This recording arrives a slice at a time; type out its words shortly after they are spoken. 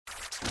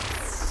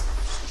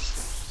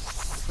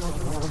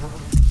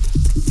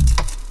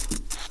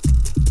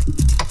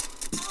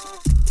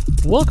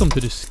Welcome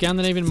to the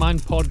Scandinavian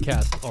Mind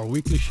podcast, our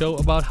weekly show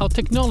about how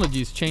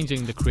technology is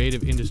changing the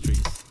creative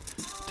industries.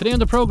 Today on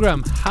the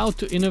program, how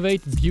to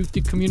innovate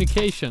beauty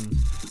communication.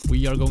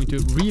 We are going to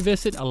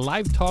revisit a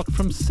live talk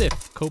from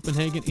SIF,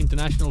 Copenhagen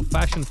International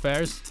Fashion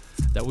Fairs,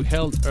 that we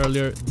held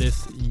earlier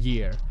this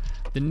year.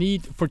 The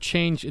need for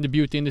change in the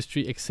beauty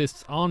industry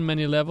exists on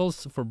many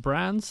levels for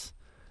brands.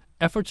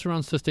 Efforts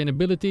around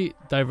sustainability,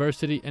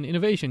 diversity and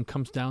innovation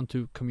comes down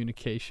to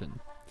communication.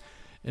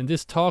 In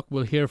this talk,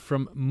 we'll hear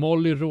from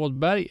Molly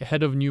Rådberg,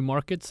 Head of New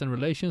Markets and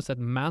Relations at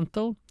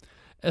Mantle,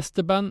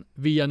 Esteban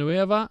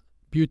Villanueva,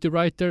 Beauty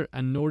Writer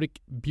and Nordic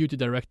Beauty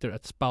Director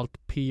at Spalt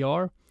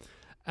PR,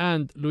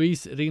 and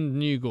Louise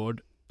Rind Nygård,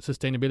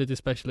 Sustainability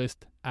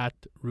Specialist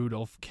at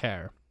Rudolph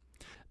Care.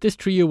 This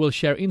trio will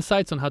share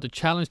insights on how to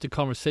challenge the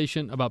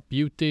conversation about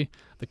beauty,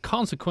 the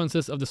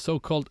consequences of the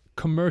so-called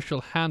commercial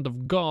hand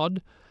of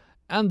God,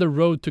 and the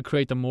road to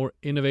create a more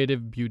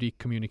innovative beauty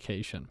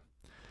communication.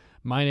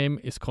 My name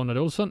is Conrad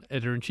Olsson,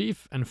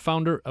 Editor-in-Chief and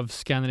founder of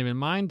Scandinavian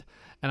Mind,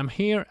 and I'm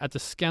here at the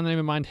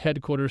Scandinavian Mind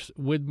headquarters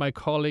with my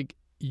colleague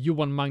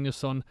Johan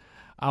Magnusson,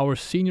 our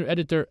senior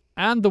editor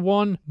and the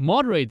one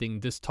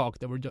moderating this talk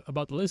that we're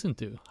about to listen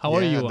to. How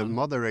are you, Johan? The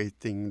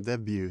moderating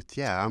debut.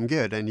 Yeah, I'm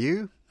good. And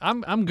you?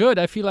 I'm good.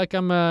 I feel like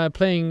I'm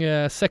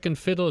playing second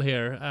fiddle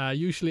here.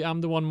 Usually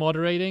I'm the one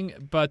moderating,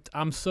 but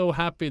I'm so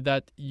happy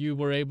that you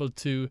were able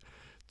to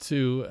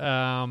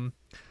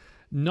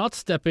not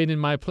step in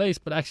my place,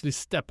 but actually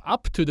step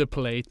up to the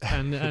plate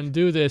and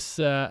do this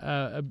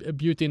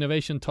beauty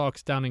innovation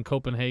talks down in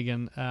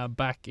Copenhagen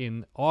back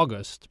in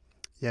August.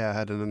 Yeah, I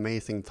had an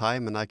amazing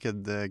time and I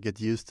could get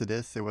used to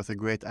this. It was a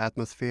great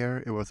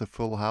atmosphere. It was a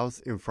full house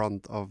in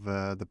front of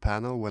the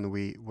panel when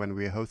we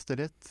hosted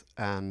it.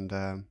 And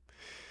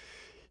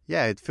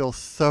it feels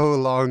so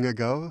long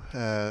ago,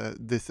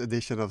 this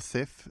edition of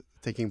SIF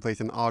taking place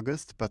in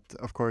August, but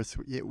of course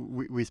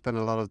we spent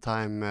a lot of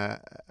time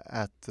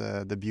at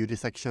the beauty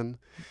section,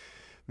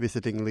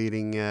 visiting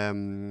leading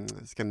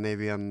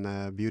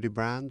Scandinavian beauty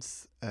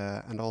brands,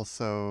 and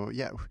also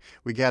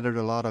we gathered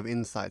a lot of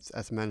insights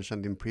as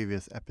mentioned in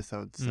previous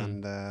episodes,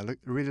 and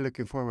really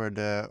looking forward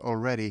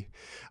already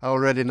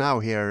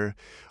now here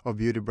of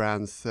beauty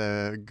brands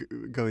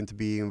going to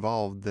be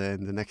involved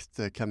in the next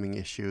coming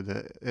issue,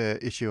 the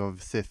issue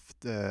of SIF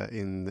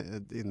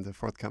in the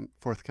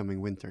forthcoming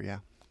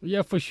winter.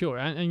 Yeah, for sure.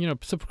 And you know,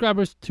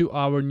 subscribers to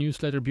our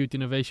newsletter Beauty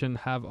Innovation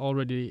have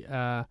already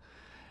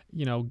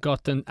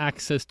gotten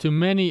access to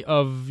many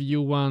of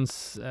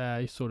Johan's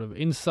sort of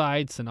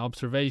insights and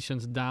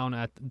observations down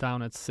at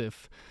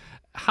SIF.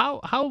 How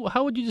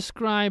would you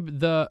describe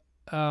the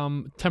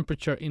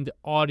temperature in the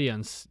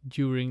audience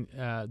during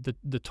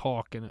the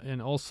talk and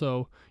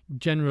also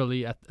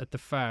generally at the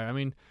fair? I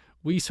mean,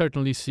 we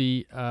certainly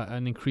see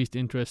an increased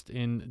interest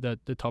in the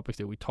topics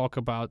that we talk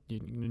about,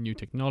 new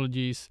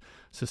technologies,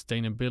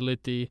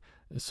 sustainability,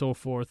 and so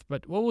forth.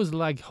 But what was it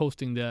like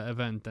hosting the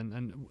event,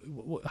 and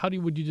how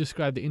would you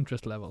describe the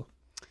interest level?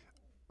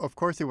 Of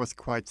course, it was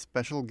quite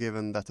special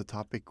given that the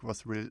topic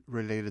was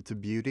related to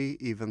beauty,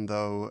 even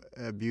though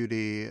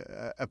beauty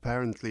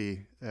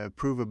apparently,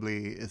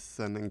 provably, is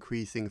an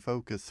increasing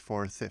focus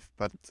for SIF.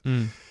 But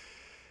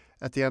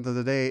at the end of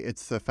the day,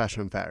 it's a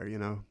fashion fair,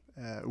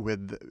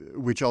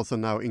 which also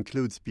now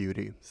includes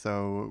beauty.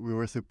 So we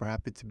were super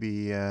happy to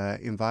be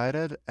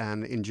invited,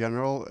 and in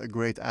general a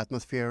great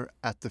atmosphere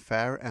at the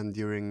fair and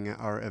during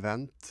our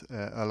event.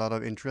 A lot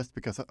of interest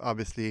because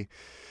obviously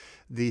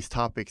these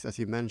topics, as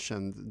you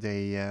mentioned,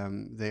 they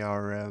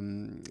are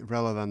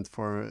relevant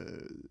for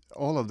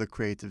all of the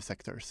creative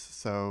sectors.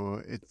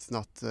 So it's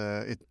not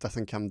it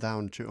doesn't come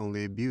down to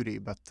only beauty,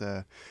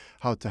 but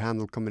how to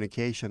handle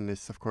communication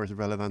is of course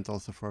relevant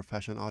also for a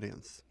fashion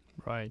audience.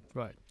 Right.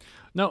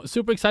 Now,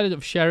 super excited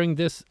of sharing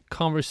this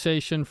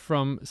conversation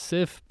from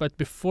SIF. But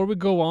before we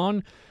go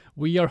on,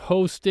 we are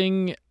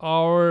hosting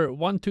our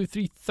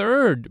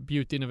third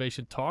Beauty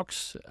Innovation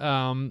Talks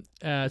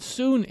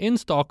soon in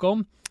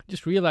Stockholm.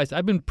 Just realized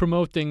I've been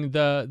promoting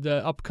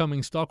the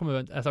upcoming Stockholm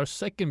event as our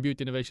second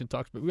Beauty Innovation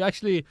Talks, but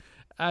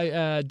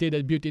I did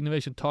a Beauty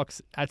Innovation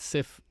Talks at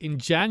SIF in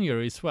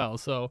January as well,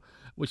 so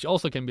which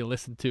also can be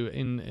listened to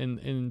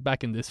in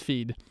back in this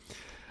feed.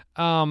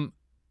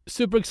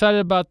 Super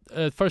excited about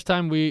first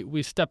time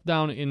we stepped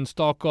down in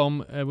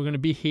Stockholm. We're going to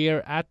be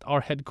here at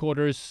our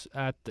headquarters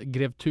at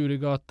Grev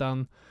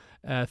Turegatan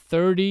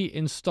 30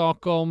 in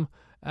Stockholm.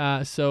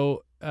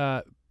 So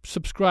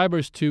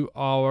subscribers to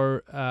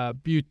our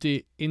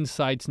Beauty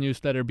Insights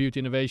newsletter, Beauty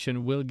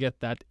Innovation, will get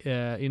that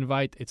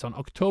invite. It's on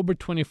October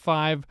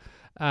 25.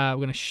 We're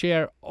going to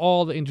share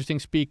all the interesting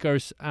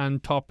speakers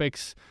and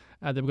topics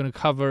that we're going to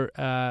cover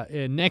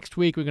next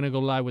week. We're going to go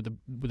live with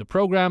the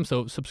program.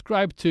 So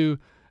subscribe to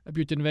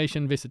Beauty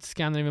Innovation. Visit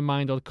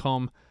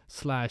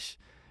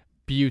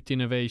scandinavianmind.com/beauty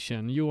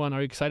innovation. Johan, are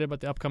you excited about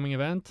the upcoming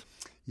event?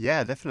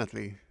 Yeah,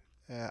 definitely.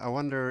 I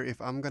wonder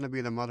if I'm going to be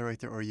the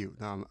moderator or you.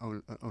 No,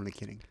 I'm only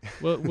kidding.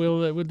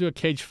 We'll do a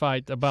cage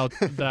fight about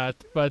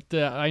that. But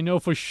I know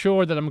for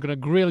sure that I'm going to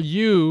grill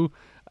you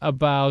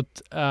about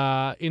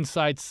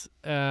insights.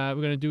 We're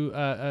going to do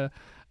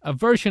a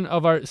version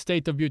of our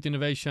State of Beauty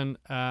Innovation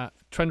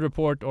trend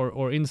report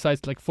or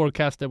insights like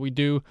forecast that we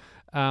do.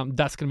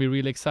 That's going to be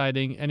really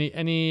exciting.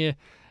 Any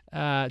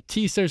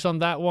teasers on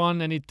that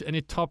one?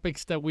 Any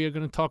topics that we are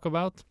going to talk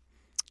about?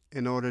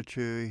 In order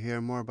to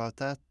hear more about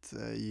that,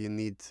 you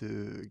need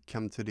to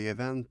come to the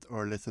event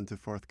or listen to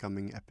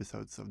forthcoming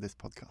episodes of this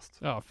podcast.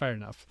 Oh, fair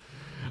enough.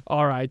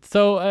 All right.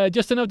 So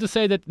just enough to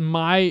say that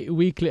my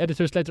weekly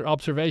editor's letter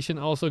observation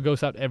also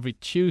goes out every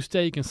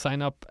Tuesday. You can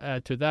sign up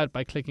to that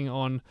by clicking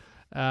on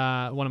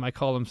one of my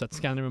columns at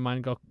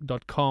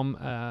scandinavianmind.com.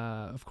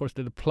 Of course,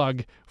 did a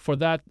plug for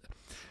that.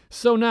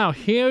 So now,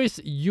 here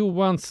is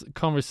Johan's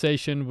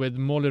conversation with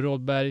Molly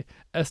Rådberg,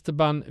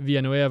 Esteban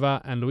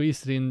Villanueva, and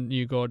Louise Rind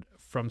Nygård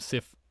from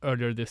SIF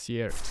earlier this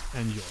year.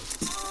 Enjoy.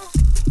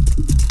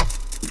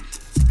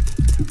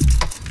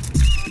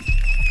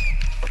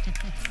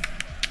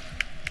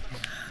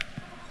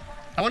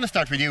 I want to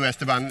start with you,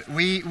 Esteban.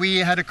 We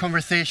had a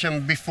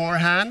conversation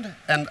beforehand,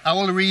 and I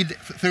will read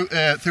through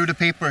the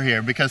paper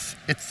here because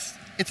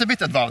it's a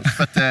bit advanced,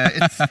 but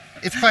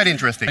it's quite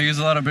interesting. I use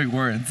a lot of big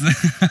words.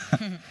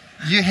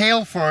 You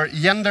hail for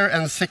gender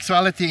and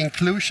sexuality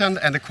inclusion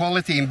and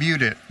equality in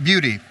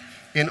beauty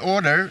in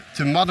order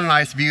to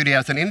modernize beauty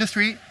as an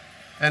industry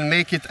and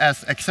make it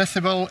as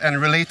accessible and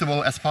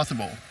relatable as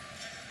possible.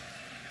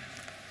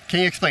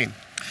 Can you explain?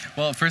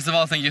 Well, first of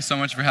all, thank you so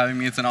much for having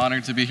me. It's an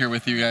honor to be here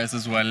with you guys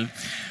as well.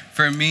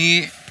 For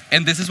me,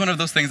 and this is one of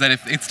those things that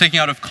if it's taken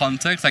out of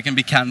context, I can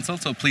be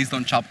cancelled, so please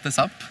don't chop this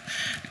up.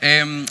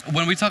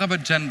 When we talk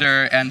about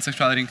gender and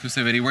sexuality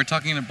inclusivity, we're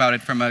talking about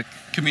it from a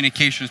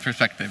communications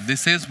perspective.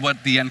 This is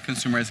what the end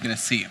consumer is going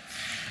to see.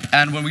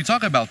 And when we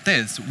talk about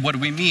this, what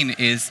we mean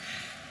is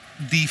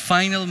the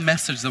final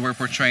message that we're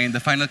portraying, the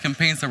final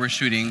campaigns that we're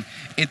shooting,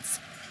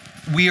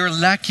 we are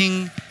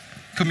lacking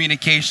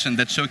communication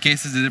that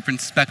showcases the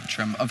different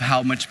spectrum of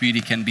how much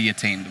beauty can be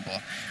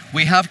attainable.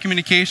 We have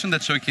communication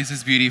that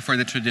showcases beauty for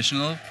the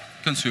traditional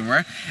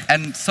consumer,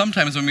 and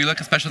sometimes when we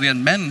look especially at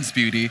men's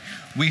beauty,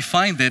 we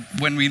find that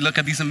when we look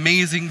at these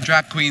amazing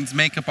drag queens,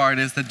 makeup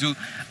artists that do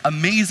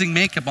amazing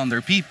makeup on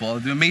their people,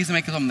 do amazing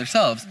makeup on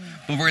themselves,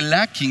 but we're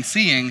lacking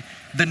seeing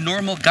the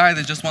normal guy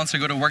that just wants to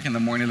go to work in the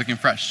morning looking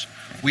fresh.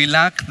 We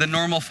lack the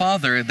normal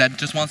father that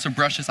just wants to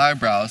brush his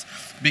eyebrows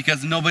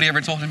because nobody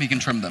ever told him he can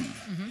trim them.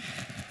 Mm-hmm.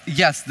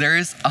 Yes, there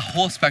is a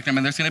whole spectrum,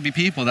 and there's going to be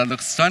people that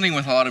look stunning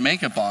with a lot of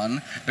makeup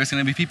on. There's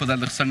going to be people that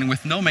look stunning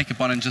with no makeup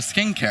on and just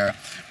skincare.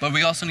 But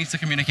we also need to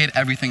communicate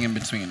everything in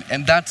between.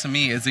 And that, to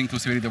me, is the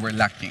inclusivity that we're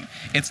lacking.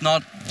 It's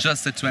not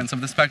just the two ends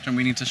of the spectrum.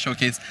 We need to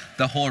showcase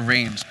the whole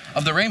range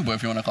of the rainbow,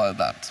 if you want to call it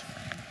that.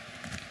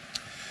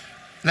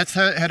 Let's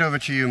head over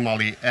to you,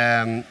 Molly.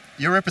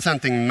 You're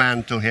representing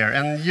Mantle here,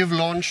 and you've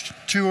launched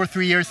 2 or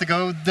 3 years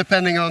ago,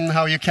 depending on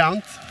how you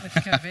count. With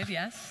COVID,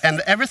 yes. And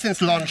ever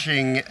since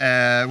launching,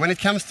 when it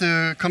comes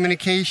to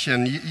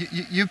communication,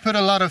 you put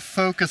a lot of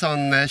focus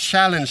on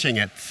challenging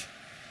it.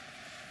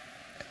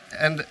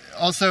 And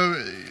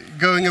also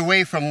going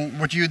away from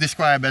what you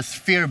describe as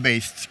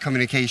fear-based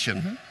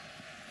communication.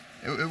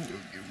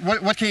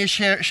 Mm-hmm. What can you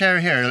share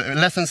here?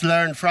 Lessons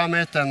learned from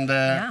it and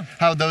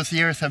how those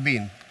years have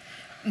been?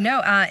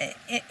 No,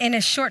 in a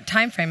short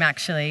time frame,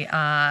 actually,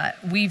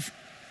 we've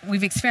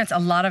experienced a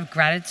lot of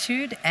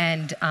gratitude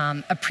and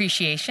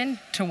appreciation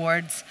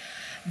towards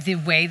the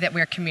way that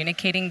we're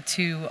communicating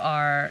to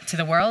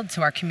the world,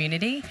 to our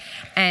community.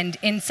 And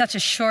in such a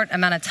short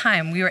amount of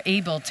time, we were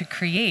able to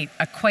create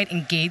a quite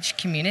engaged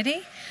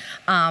community,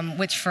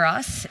 which for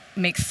us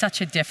makes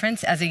such a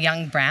difference as a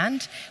young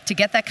brand, to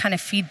get that kind of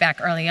feedback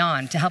early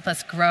on, to help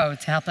us grow,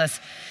 to help us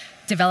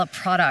develop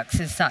products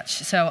as such.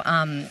 So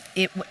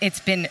it's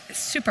been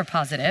super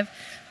positive.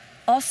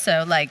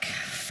 Also, like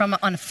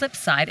on the flip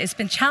side, it's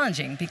been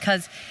challenging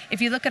because if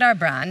you look at our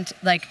brand,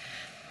 like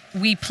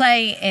we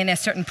play in a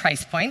certain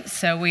price point,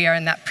 so we are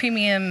in that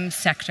premium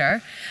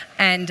sector,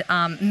 and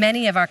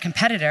many of our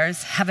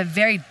competitors have a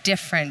very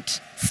different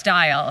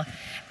style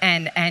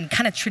and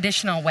kind of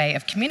traditional way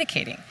of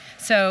communicating.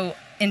 So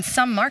in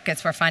some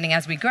markets, we're finding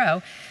as we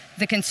grow,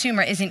 the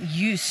consumer isn't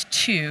used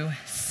to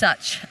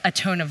such a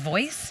tone of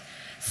voice,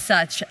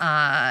 such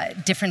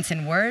difference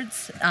in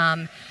words.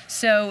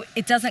 So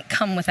it doesn't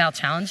come without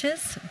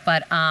challenges,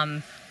 but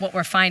what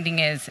we're finding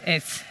is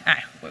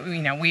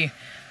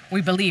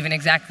we believe in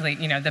exactly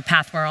the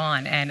path we're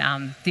on,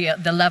 and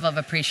the level of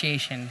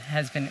appreciation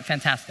has been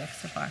fantastic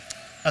so far.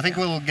 I think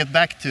we'll get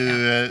back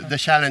to the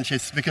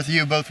challenges because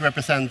you both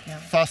represent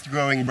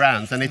fast-growing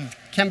brands, and it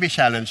can be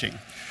challenging.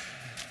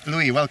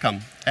 Louis,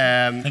 welcome.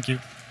 Thank you.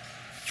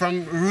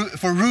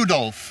 For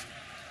Rudolph,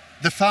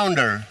 the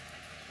founder,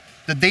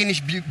 the Danish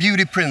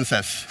beauty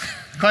princess.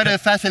 Quite a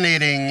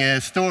fascinating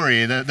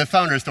story, the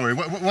founder story.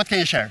 What can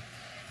you share?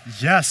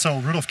 Yeah, so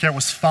Rudolph Care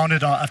was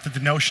founded after the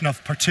notion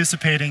of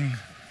participating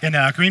in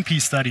a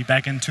Greenpeace study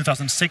back in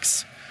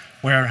 2006,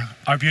 where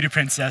our beauty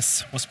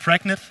princess was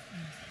pregnant,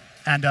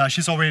 and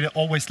she's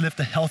always lived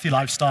a healthy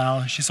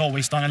lifestyle. She's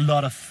always done a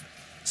lot of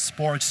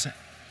sports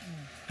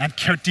and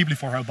cared deeply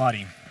for her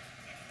body.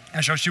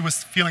 And so she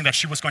was feeling that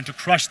she was going to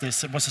crush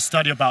this. It was a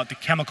study about the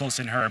chemicals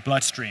in her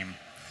bloodstream.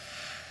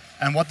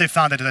 And what they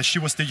found is that she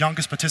was the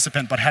youngest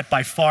participant, but had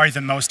by far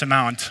the most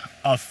amount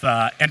of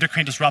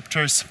endocrine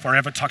disruptors,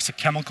 forever toxic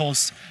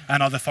chemicals,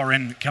 and other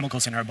foreign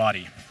chemicals in her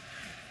body.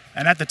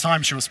 And at the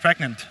time, she was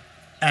pregnant,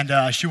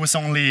 and she was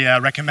only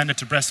recommended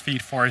to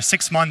breastfeed for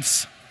 6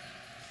 months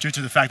due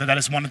to the fact that that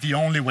is one of the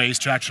only ways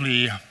to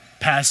actually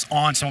pass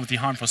on some of the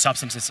harmful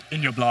substances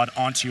in your blood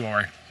onto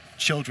your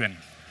children.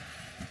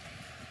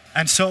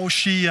 And so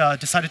she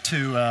decided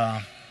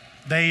to,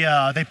 they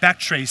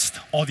backtraced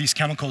all these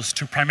chemicals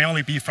to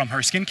primarily be from her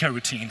skincare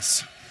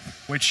routines,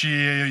 which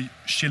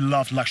she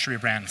loved luxury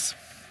brands.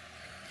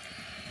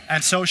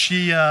 And so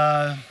she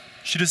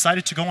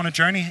decided to go on a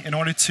journey in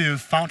order to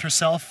found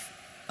herself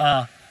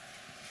a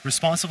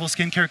responsible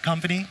skincare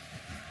company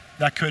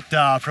that could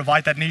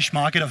provide that niche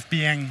market of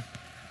being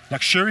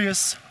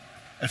luxurious,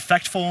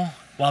 effectful,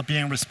 while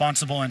being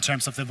responsible in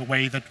terms of the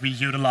way that we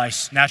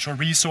utilize natural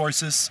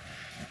resources,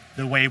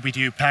 the way we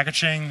do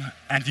packaging,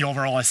 and the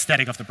overall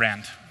aesthetic of the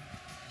brand.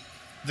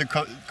 The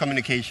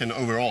communication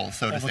overall,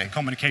 so to say.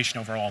 Communication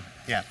overall.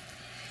 Yeah.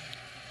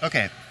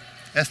 Okay,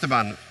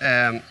 Esteban,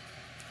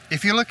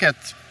 if you look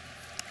at,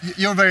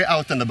 you're very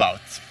out and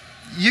about.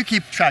 You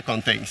keep track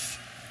on things.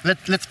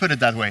 Let's put it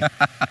that way.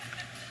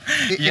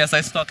 Yes,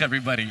 I stalk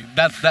everybody.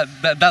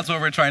 That's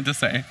what we're trying to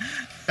say.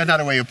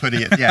 Another way of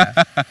putting it, yeah.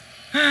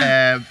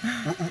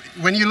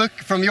 When you look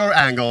from your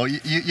angle,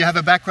 you have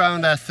a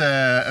background as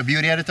a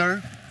beauty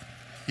editor.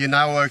 You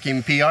now work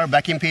in PR,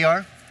 back in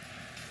PR.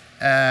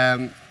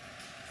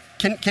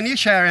 Can you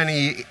share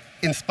any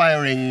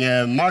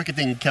inspiring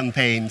marketing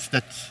campaigns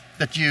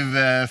that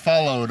you've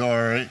followed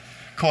or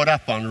caught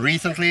up on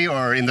recently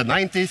or in the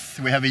 90s?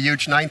 We have a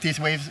huge 90s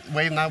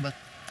wave now, but...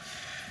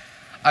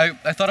 I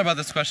thought about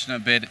this question a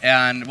bit,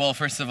 and well,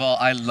 first of all,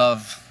 I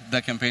love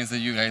the campaigns that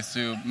you guys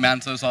do.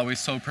 Manto's always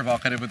so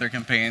provocative with their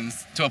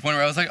campaigns, to a point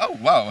where I was like, oh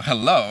wow,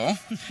 hello.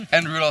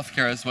 And Rudolph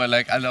Care as well.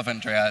 Like, I love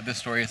Andrea, the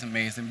story is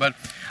amazing. But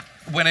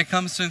when it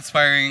comes to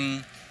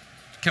inspiring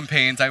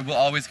campaigns, I will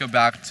always go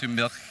back to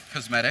Milk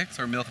Cosmetics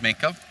or Milk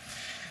Makeup.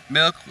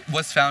 Milk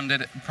was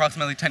founded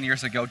approximately 10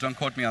 years ago, don't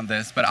quote me on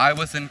this, but I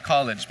was in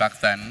college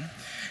back then.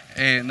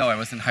 No, I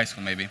was in high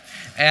school maybe.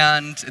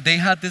 And they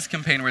had this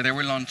campaign where they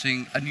were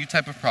launching a new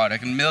type of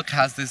product, and Milk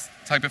has this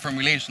type of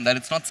formulation that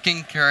it's not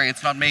skincare,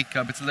 it's not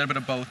makeup, it's a little bit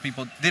of both.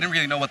 People didn't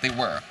really know what they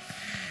were.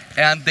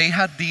 And they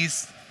had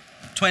these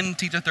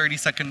 20 to 30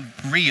 second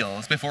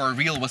reels before a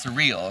reel was a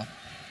reel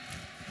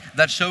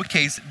that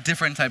showcased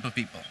different type of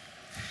people.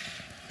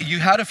 You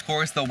had, of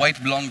course, the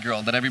white blonde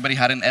girl that everybody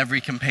had in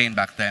every campaign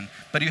back then,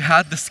 but you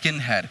had the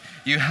skinhead.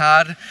 You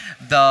had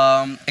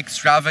the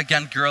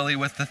extravagant girly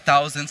with the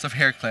thousands of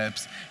hair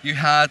clips. You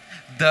had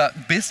the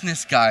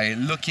business guy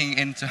looking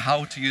into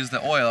how to use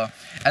the oil.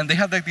 And they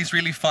had like these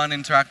really fun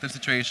interactive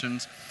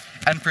situations.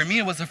 And for me,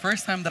 it was the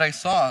first time that I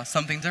saw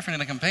something different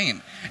in a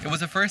campaign. It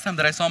was the first time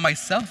that I saw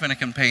myself in a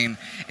campaign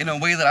in a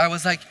way that I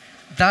was like,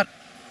 that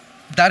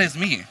is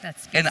me.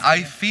 And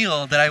I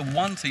feel that I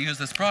want to use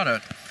this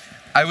product.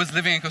 I was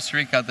living in Costa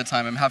Rica at the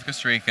time. I'm half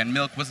Costa Rican.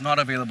 Milk was not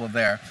available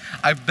there.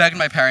 I begged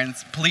my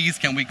parents, please,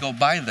 can we go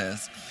buy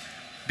this?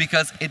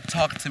 Because it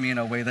talked to me in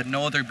a way that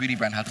no other beauty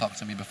brand had talked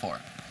to me before.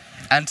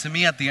 And to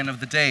me, at the end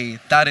of the day,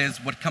 that is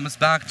what comes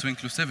back to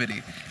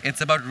inclusivity. It's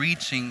about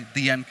reaching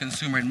the end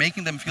consumer and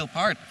making them feel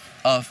part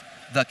of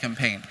the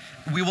campaign.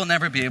 We will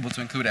never be able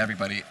to include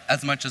everybody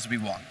as much as we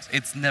want.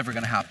 It's never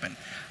going to happen.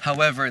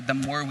 However, the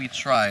more we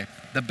try,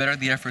 the better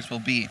the efforts will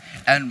be.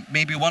 And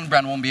maybe one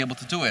brand won't be able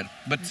to do it,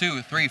 but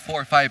 2, 3,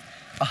 4, 5,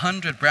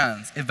 100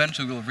 brands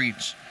eventually will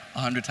reach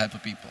 100 type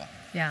of people.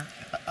 Yeah.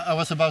 I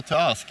was about to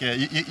ask,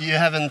 you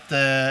haven't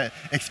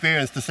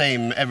experienced the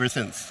same ever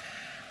since?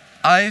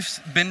 I've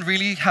been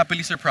really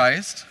happily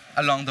surprised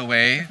along the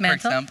way. Mantle? For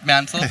example,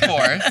 Mantle, of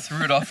course,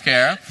 Rudolph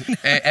Care,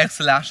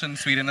 X-Lash in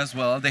Sweden as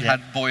well. They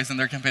had boys in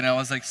their campaign. I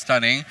was like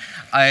stunning.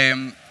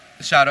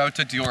 Shout out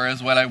to Dior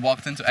as well. I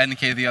walked into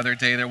NK the other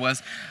day. There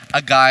was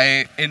a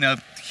guy in a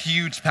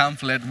huge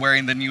pamphlet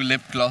wearing the new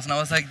lip gloss, and I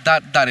was like,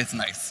 that is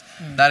nice.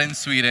 That in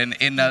Sweden,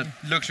 in a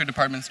luxury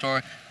department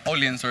store,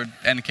 Åhléns or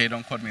NK,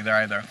 don't quote me there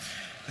either.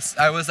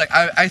 I was like,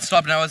 I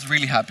stopped and I was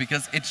really happy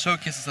because it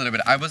showcases a little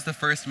bit. I was the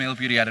first male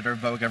beauty editor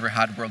Vogue ever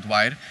had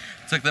worldwide.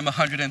 It took them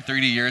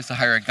 130 years to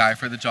hire a guy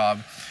for the job.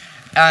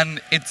 And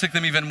it took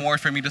them even more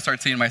for me to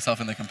start seeing myself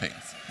in the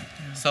campaigns.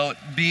 So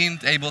being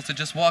able to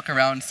just walk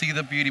around, see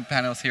the beauty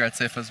panels here at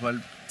SIF as well,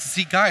 to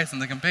see guys in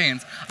the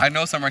campaigns. I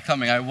know some are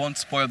coming. I won't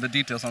spoil the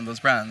details on those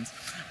brands.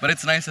 But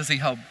it's nice to see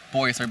how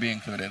boys are being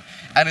included.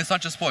 And it's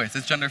not just boys.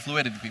 It's gender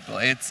fluidity people.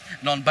 It's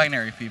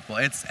non-binary people.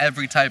 It's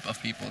every type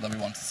of people that we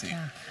want to see.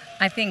 Yeah.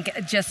 I think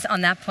just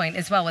on that point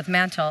as well with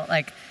Mantle,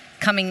 like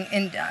coming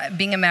in,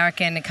 being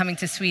American and coming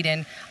to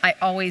Sweden, I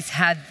always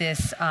had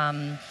this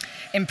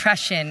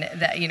impression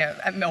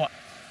that,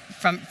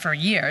 for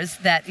years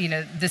that,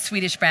 the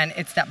Swedish brand,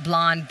 it's that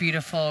blonde,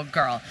 beautiful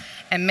girl.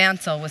 And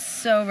Mantle was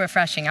so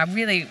refreshing. I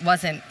really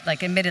wasn't,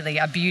 admittedly,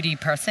 a beauty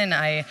person.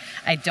 I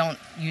don't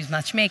use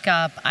much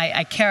makeup.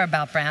 I care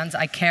about brands.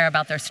 I care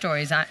about their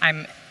stories.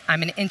 I'm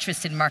I'm an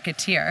interested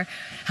marketeer.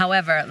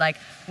 However, like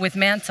with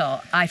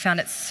Mantle, I found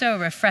it so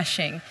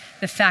refreshing,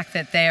 the fact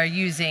that they are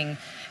using,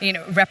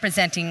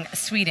 representing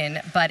Sweden,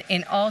 but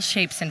in all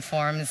shapes and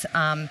forms.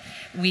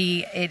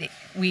 We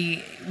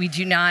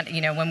do not,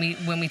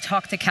 when we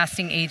talk to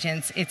casting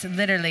agents, it's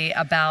literally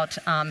about,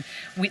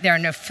 there are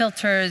no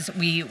filters.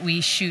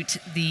 We shoot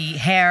the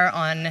hair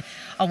on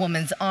a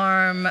woman's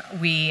arm.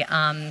 We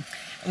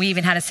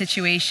even had a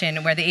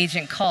situation where the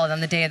agent called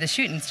on the day of the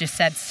shoot and just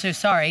said, "So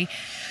sorry,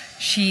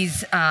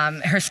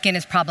 her skin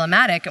is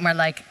problematic," and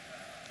we're like,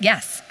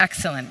 "Yes,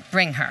 excellent,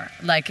 bring her."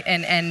 Like,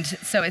 and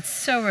so it's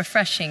so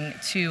refreshing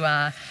to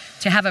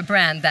have a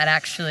brand that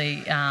actually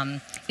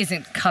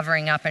isn't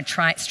covering up and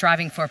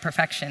striving for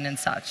perfection and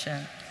such.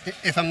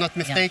 If I'm not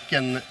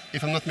mistaken,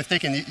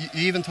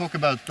 you even talk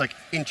about like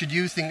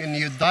introducing a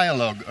new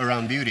dialogue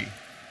around beauty.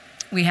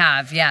 We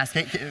have, yes.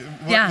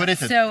 What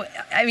is it? So,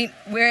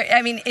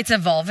 it's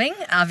evolving,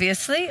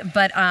 obviously,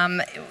 but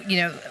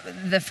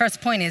the first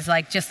point is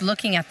like just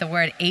looking at the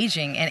word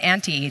aging and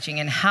anti-aging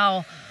and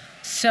how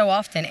so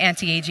often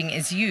anti-aging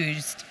is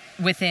used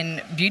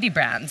within beauty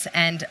brands,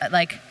 and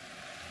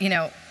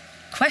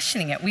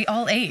questioning it. We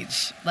all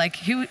age. Like,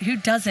 who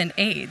doesn't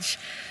age?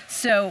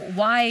 So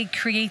why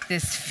create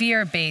this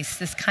fear-based,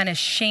 this kind of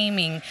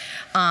shaming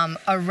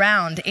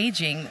around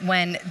aging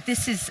when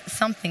this is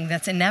something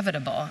that's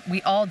inevitable?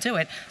 We all do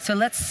it. So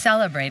let's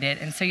celebrate it.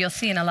 And so you'll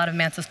see in a lot of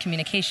Mantle's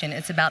communication,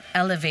 it's about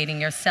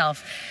elevating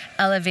yourself,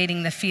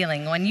 elevating the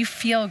feeling. When you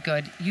feel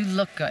good, you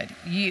look good.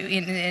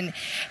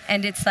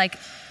 And it's like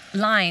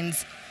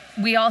lines.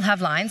 We all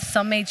have lines.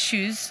 Some may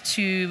choose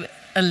to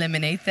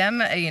eliminate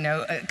them,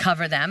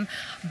 cover them.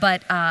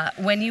 But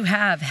when you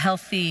have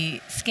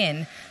healthy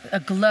skin, a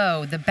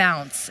glow, the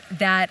bounce,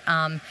 that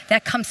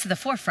comes to the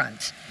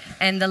forefront.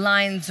 And the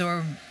lines,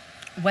 or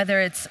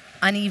whether it's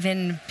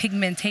uneven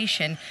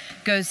pigmentation,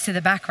 goes to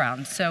the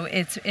background. So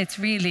it's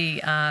really,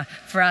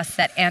 for us,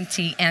 that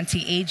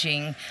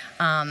anti-aging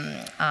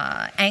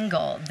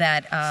angle,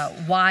 that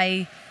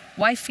why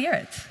fear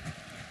it?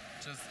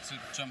 Just to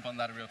jump on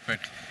that real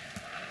quick.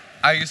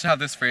 I used to have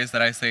this phrase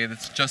that I say,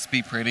 that's just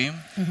be pretty.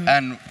 Mm-hmm.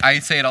 And I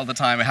say it all the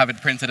time. I have it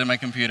printed in my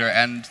computer.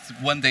 And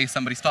one day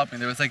somebody stopped me.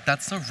 They was like,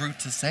 "That's so rude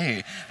to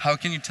say. How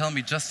can you tell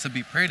me just to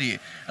be pretty?"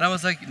 And I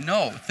was like,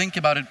 no, think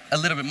about it a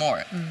little bit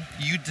more.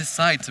 You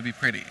decide to be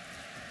pretty.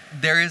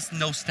 There is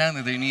no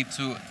standard that you need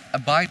to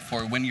abide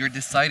for when you're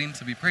deciding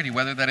to be pretty,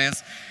 whether that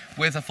is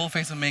with a full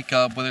face of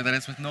makeup, whether that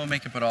is with no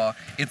makeup at all.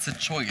 It's a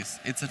choice.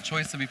 It's a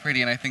choice to be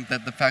pretty. And I think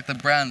that the fact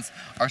that brands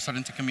are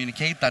starting to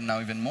communicate that now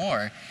even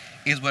more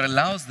is what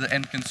allows the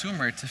end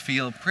consumer to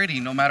feel pretty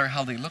no matter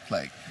how they look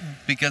like.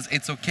 Because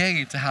it's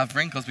okay to have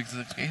wrinkles, because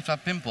it's okay to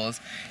have pimples,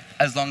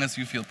 as long as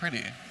you feel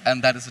pretty.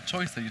 And that is a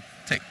choice that you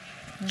take.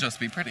 Just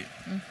be pretty.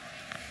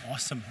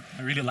 Awesome.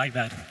 I really like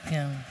that.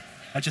 Yeah.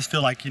 I just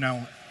feel like,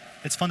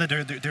 it's fun that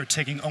they're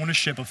taking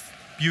ownership of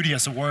beauty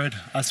as a word,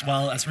 as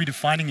well as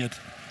redefining it.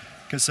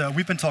 Because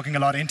we've been talking a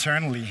lot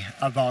internally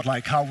about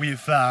like how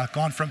we've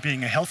gone from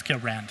being a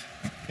healthcare brand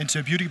into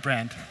a beauty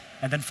brand,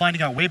 and then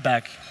finding our way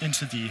back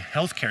into the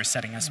healthcare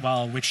setting as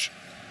well, which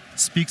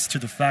speaks to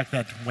the fact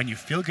that when you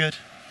feel good,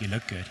 you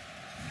look good.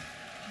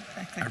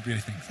 Exactly. I really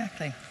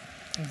think.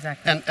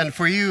 Exactly. And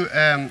for you,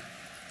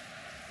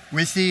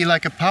 we see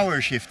like a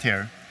power shift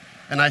here,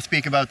 and I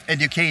speak about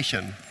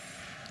education,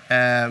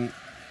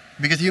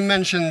 because you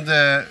mentioned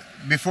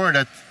before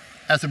that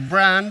as a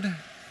brand,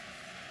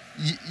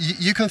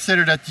 you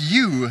consider that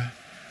you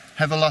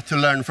have a lot to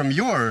learn from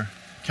your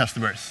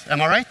customers.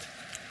 Am I right?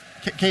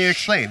 Can you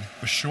explain?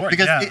 For sure,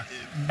 because yeah.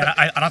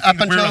 I don't up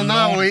think we're until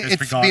now, alone in this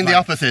it's regard, been the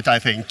opposite, I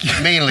think,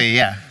 mainly,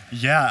 yeah.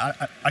 Yeah,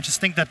 I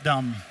just think that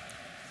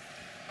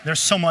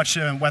there's so much,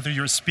 whether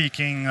you're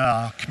speaking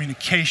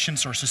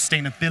communications or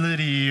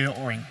sustainability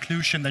or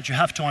inclusion, that you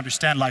have to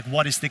understand like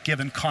what is the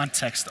given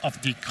context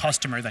of the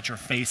customer that you're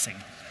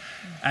facing.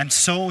 And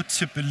so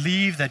to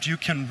believe that you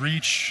can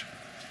reach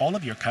all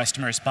of your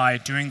customers by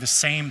doing the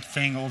same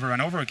thing over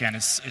and over again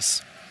is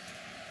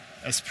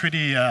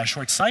pretty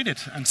short-sighted.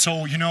 And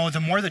so, the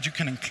more that you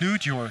can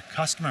include your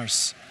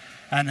customers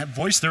and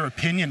voice their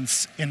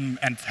opinions and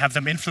have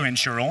them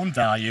influence your own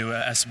value,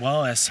 as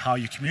well as how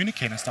you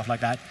communicate and stuff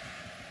like that,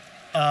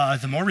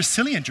 the more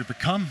resilient you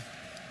become.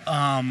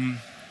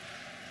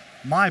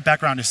 My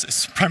background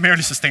is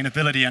primarily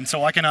sustainability, and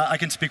so I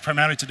can speak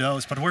primarily to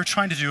those, but we're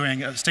trying to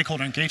do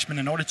stakeholder engagement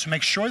in order to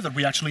make sure that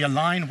we actually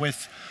align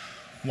with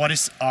what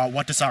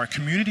does our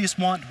communities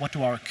want, what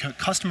do our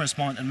customers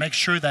want, and make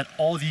sure that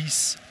all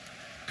these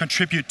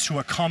contribute to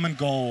a common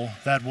goal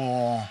that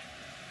will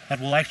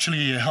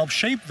actually help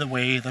shape the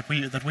way that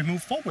we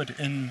move forward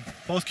in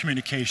both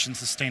communication,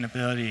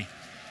 sustainability,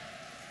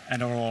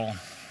 and overall.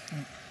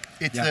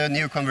 It's a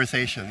new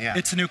conversation, yeah.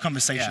 It's a new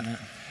conversation. Yeah.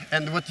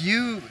 And what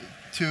you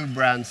two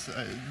brands,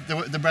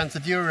 the brands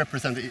that you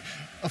represent,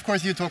 of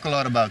course you talk a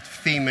lot about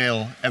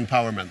female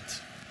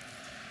empowerment.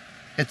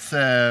 It's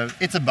a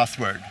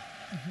buzzword,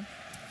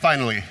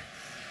 finally.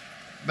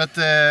 But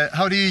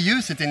how do you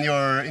use it in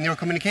your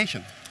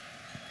communication?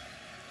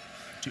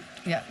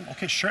 Yeah.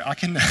 Okay, sure. I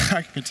can,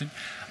 I can continue.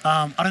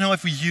 I don't know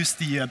if we use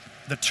the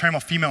term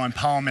of female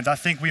empowerment. I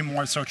think we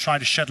more so try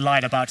to shed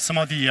light about some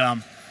of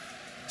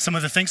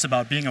the things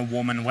about being a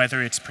woman,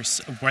 whether it's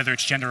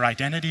gender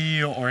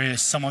identity or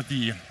is some of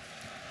the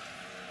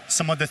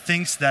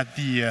things that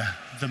the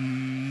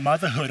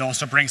motherhood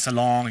also brings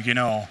along. You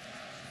know,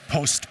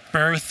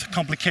 post-birth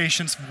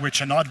complications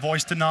which are not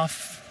voiced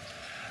enough,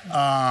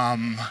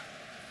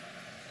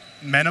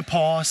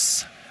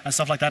 menopause and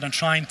stuff like that, and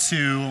trying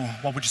to,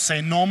 what would you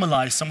say,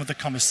 normalize some of the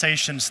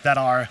conversations that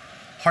are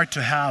hard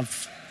to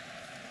have.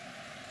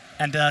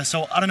 And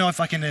so I don't know if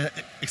I can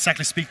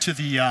exactly speak to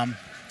the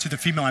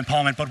female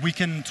empowerment, but we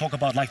can talk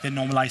about like the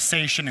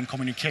normalization and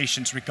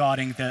communications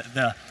regarding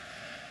the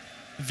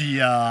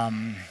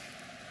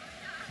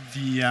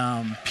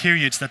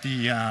periods that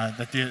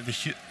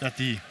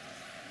the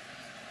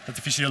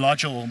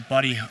physiological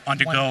body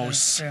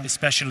undergoes,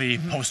 especially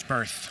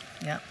post-birth.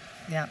 Yeah,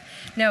 yeah.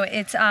 No,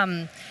 it's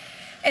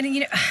and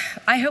you know,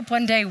 I hope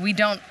one day we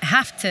don't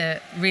have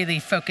to really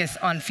focus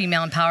on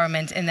female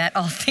empowerment, and that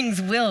all things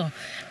will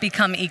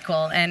become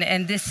equal.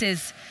 And this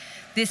is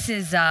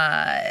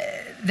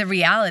the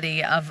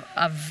reality of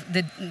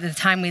the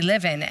time we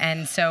live in.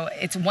 And so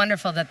it's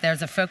wonderful that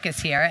there's a focus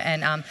here.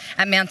 And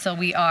at Mantle,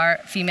 we are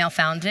female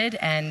founded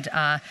and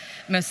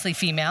mostly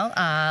female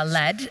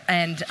led.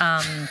 And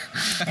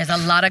there's a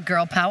lot of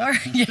girl power.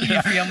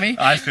 You feel me?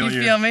 I feel you.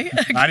 You feel me?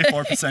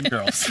 94%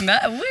 girls.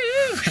 Woo!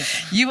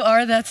 You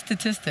are that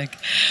statistic.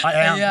 I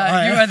am.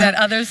 Yeah, you are that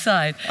other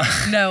side.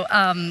 No,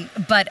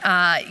 but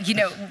you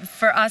know,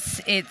 for us,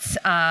 it's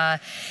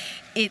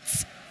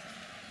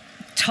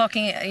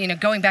talking, you know,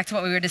 going back to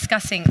what we were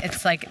discussing,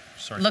 it's like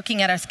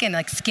looking at our skin,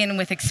 like skin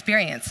with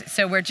experience.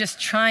 So we're just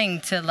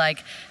trying to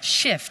like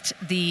shift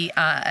the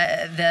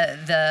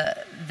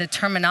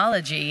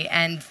terminology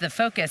and the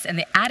focus and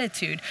the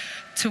attitude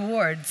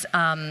towards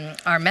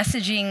our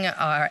messaging,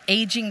 our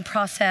aging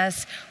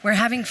process. We're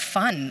having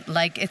fun.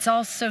 Like, it's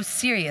all so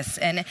serious.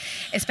 And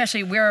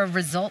especially we're a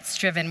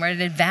results-driven, we're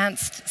an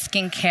advanced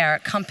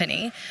skincare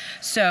company.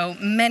 So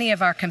many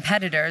of our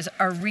competitors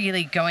are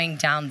really going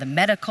down the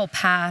medical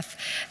path,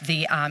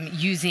 the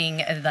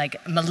using like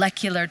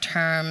molecular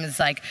terms,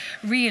 like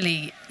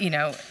really, you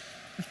know,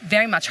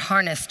 very much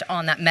harnessed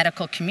on that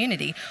medical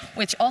community,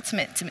 which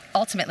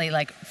ultimately,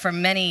 like for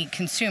many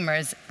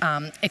consumers,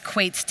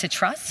 equates to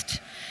trust.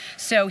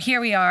 So here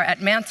we are at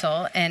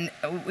Mantle, and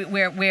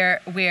we're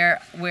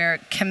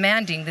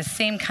commanding the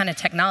same kind of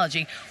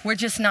technology. We're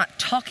just not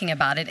talking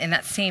about it in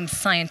that same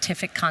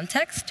scientific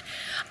context,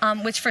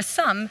 which for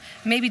some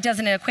maybe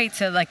doesn't equate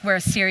to like we're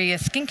a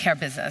serious skincare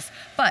business.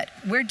 But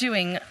we're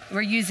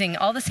using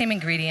all the same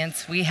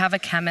ingredients. We have a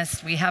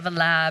chemist, we have a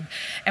lab,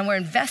 and we're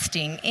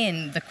investing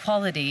in the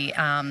quality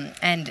and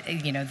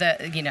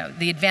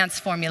the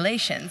advanced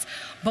formulations.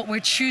 But we're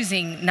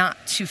choosing not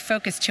to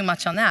focus too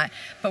much on that,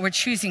 but we're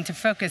choosing to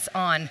focus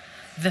on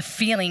the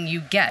feeling you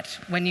get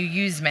when you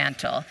use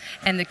Mantle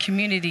and the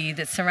community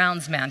that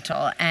surrounds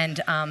Mantle.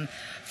 And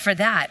for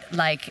that,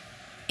 like,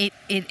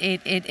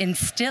 it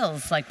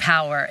instills like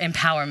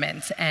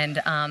empowerment.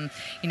 And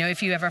you know,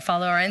 if you ever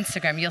follow our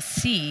Instagram, you'll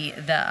see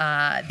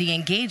the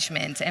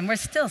engagement. And we're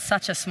still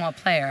such a small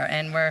player,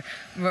 and we're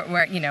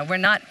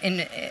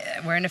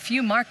in a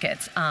few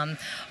markets,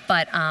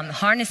 but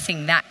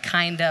harnessing that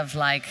kind of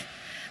like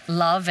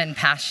love and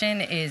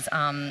passion is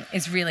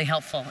really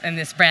helpful in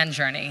this brand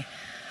journey.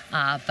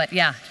 But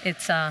yeah,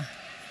 it's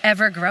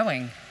ever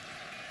growing.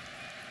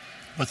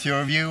 What's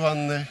your view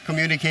on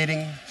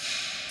communicating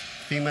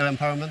female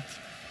empowerment?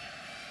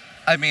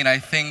 I mean, I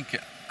think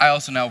I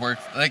also now work,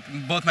 like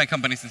both my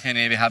companies in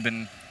Scandinavia have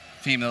been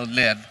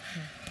female-led.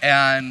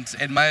 And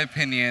in my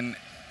opinion,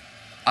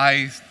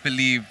 I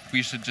believe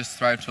we should just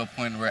strive to a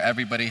point where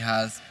everybody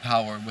has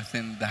power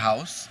within the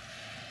house.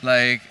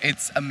 Like,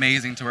 it's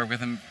amazing to work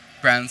with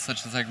brands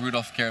such as like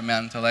Rudolph Care,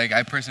 Mantle. Like,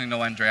 I personally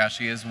know Andrea.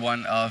 She is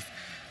one of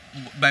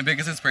my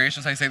biggest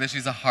inspirations. I say that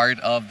she's the heart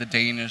of the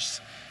Danish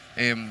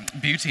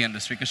beauty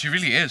industry, because she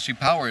really is. She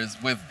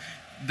powers with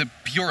the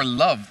pure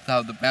love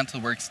how the Mantle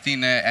works.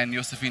 Stine and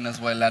Josefine as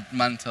well at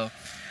Mantle.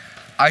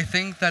 I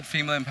think that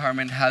female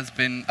empowerment has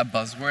been a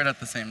buzzword at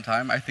the same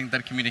time. I think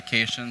that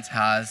communications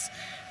has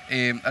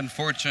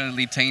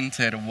unfortunately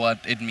tainted what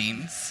it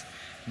means.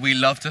 We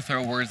love to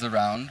throw words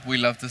around. We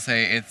love to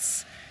say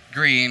it's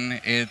green,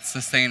 it's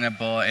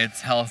sustainable, it's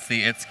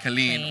healthy, it's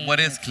clean. What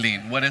is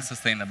clean? What is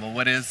sustainable?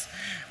 What is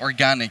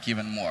organic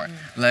even more?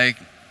 Like,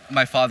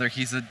 my father,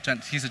 he's a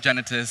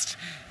genetist.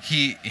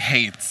 He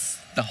hates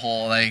the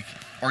whole like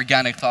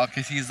organic talk,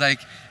 because he's like,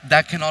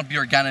 that cannot be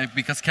organic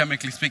because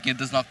chemically speaking it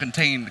does not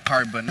contain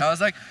carbon. And I was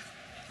like,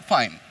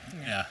 fine,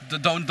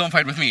 don't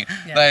fight with me.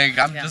 Like,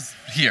 I'm just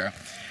here.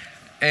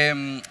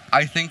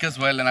 I think as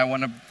well, and I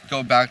want to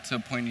go back to a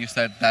point you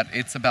said, that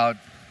it's about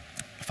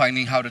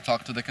finding how to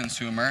talk to the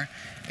consumer.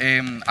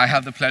 I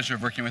have the pleasure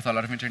of working with a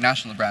lot of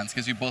international brands,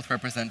 because you both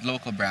represent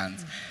local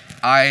brands.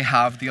 I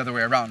have the other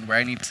way around, where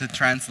I need to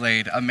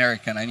translate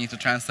American, I need to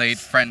translate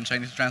French, I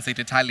need to translate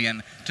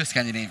Italian to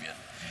Scandinavian.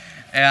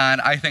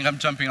 And I think I'm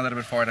jumping a little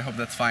bit forward, I hope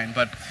that's fine.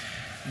 But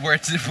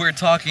we're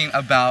talking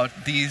about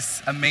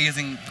these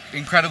amazing,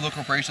 incredible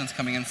corporations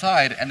coming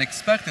inside and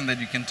expecting that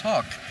you can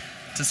talk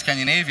to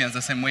Scandinavians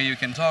the same way you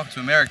can talk to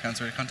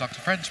Americans or you can talk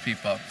to French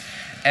people.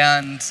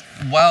 And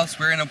whilst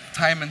we're in a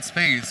time and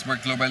space where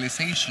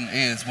globalization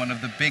is one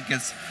of the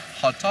biggest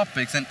hot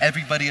topics and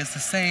everybody is the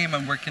same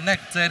and we're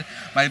connected,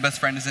 my best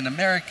friend is in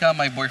America,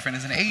 my boyfriend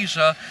is in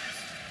Asia,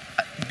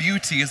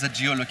 beauty is a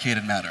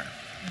geolocated matter.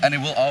 And it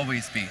will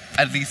always be,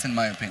 at least in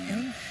my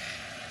opinion.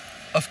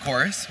 Of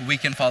course, we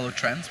can follow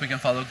trends, we can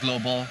follow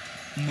global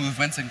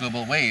movements and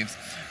global waves,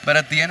 but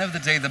at the end of the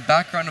day, the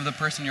background of the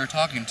person you're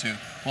talking to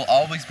will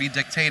always be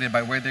dictated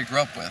by where they grew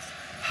up with.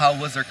 How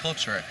was their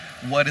culture?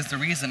 What is the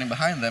reasoning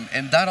behind them?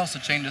 And that also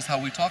changes how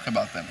we talk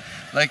about them.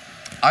 Like,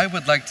 I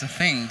would like to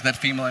think that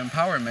female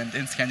empowerment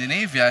in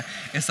Scandinavia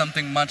is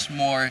something much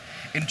more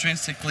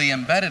intrinsically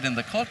embedded in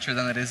the culture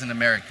than it is in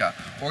America,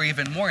 or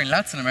even more in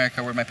Latin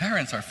America where my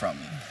parents are from.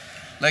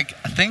 Like,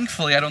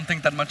 thankfully, I don't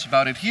think that much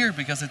about it here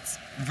because it's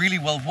really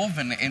well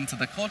woven into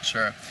the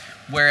culture.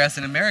 Whereas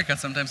in America,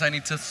 sometimes I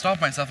need to stop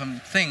myself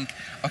and think,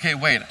 okay,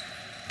 wait,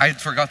 I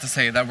forgot to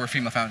say that we're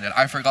female founded.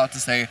 I forgot to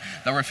say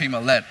that we're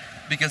female led.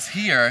 Because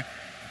here,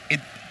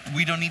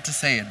 we don't need to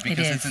say it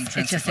because it's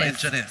intrinsic. It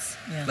just is.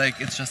 Yeah.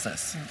 Like, it's just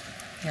this.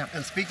 Yeah.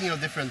 And speaking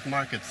of different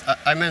markets,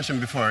 I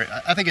mentioned before,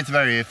 I think it's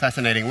very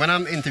fascinating. When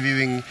I'm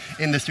interviewing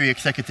industry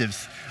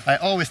executives, I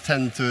always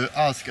tend to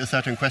ask a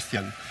certain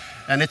question.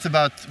 And it's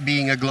about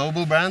being a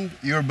global brand.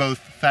 You're both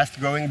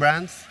fast-growing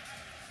brands.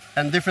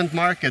 And different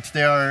markets,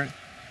 they are...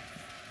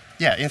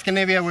 Yeah, in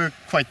Scandinavia, we're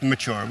quite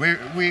mature.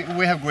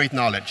 We have great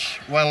knowledge.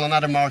 While in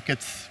other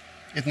markets,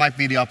 it might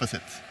be the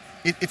opposite.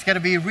 It's got to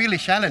be really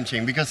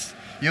challenging because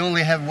you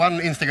only have one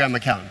Instagram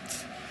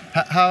account.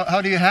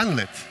 How do you handle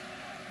it?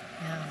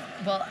 Yeah.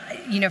 Well,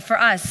 you know, for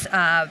us,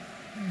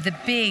 the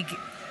big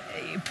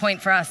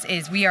point for us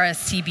is we are a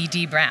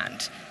CBD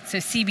brand. So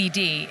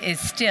CBD is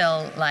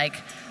still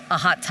like a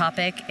hot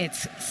topic.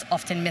 It's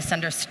often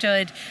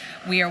misunderstood.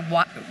 We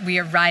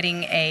are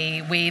riding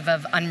a wave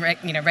of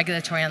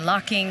regulatory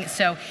unlocking.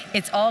 So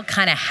it's all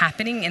kind of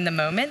happening in the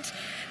moment.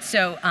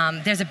 So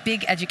there's a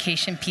big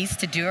education piece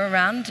to do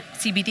around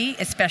CBD,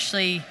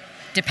 especially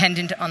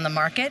dependent on the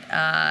market.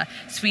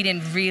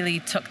 Sweden really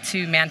took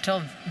to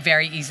mantle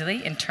very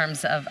easily in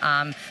terms of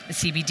the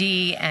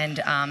CBD and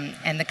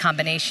the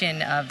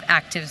combination of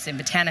actives and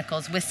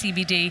botanicals with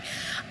CBD.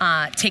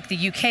 Take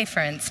the UK, for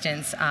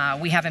instance.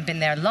 We haven't been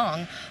there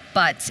long,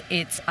 but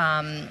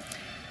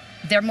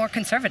they're more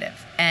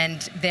conservative.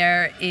 And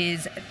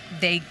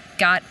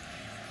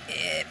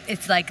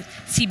it's like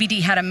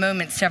CBD had a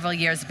moment several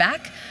years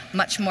back,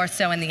 much more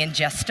so in the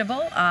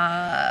ingestible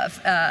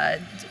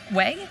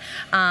way,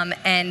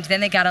 and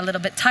then they got a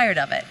little bit tired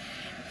of it.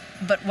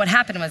 But what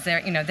happened was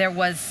there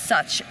was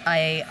such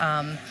a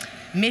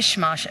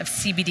mishmash of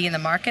CBD in the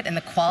market and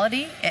the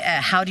quality.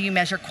 How do you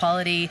measure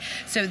quality?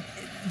 So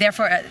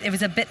therefore, it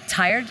was a bit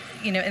tired,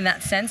 in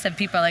that sense of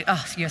people are like,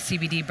 oh, you're a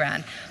CBD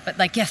brand. But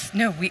like, yes,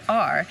 no, we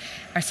are.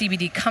 Our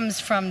CBD comes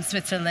from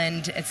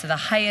Switzerland. It's the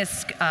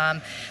highest,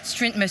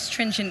 most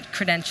stringent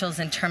credentials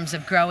in terms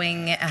of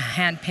growing,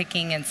 hand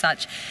picking and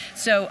such.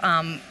 So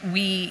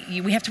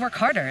we have to work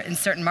harder in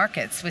certain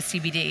markets with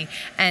CBD.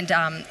 And,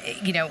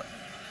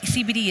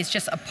 CBD is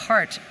just a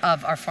part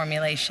of our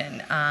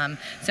formulation.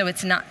 So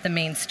it's not the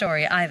main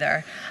story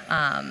either.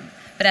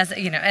 But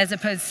as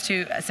opposed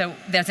to, so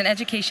there's an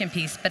education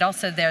piece, but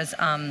also there's,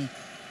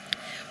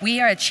 we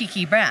are a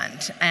cheeky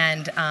brand.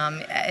 And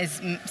as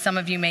some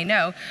of you may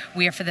know,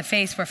 we are for the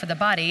face, we're for the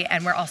body,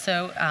 and we're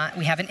also,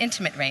 we have an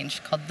intimate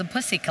range called the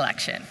Pussy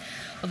Collection.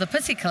 Well, the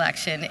Pussy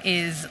Collection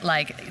is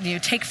like,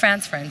 take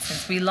France, for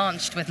instance. We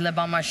launched with Le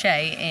Bon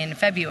Marché in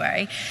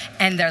February,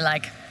 and they're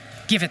like,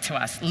 give it to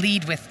us,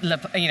 lead with,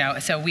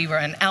 so we were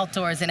in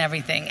outdoors and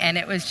everything, and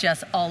it was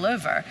just all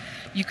over.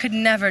 You could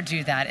never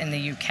do that in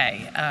the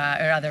UK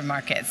or other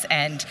markets.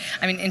 And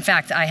I mean, in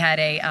fact, I had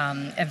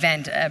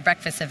a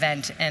breakfast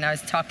event, and I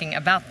was talking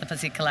about the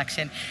Pussy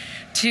Collection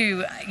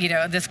to,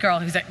 this girl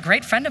who's a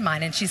great friend of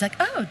mine, and she's like,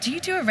 oh, do you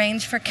do a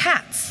range for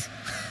cats?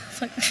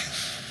 It's like,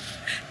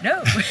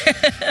 no,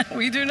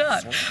 we do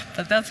not.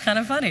 But that's kind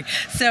of funny.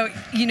 So,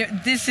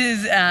 this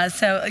is,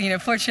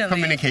 fortunately...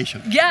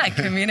 Communication. Yeah,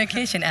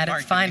 communication at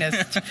its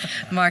finest.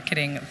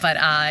 Marketing. But,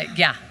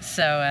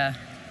 so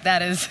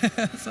that is...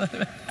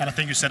 And I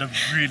think you said a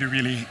really,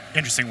 really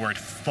interesting word,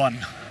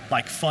 fun.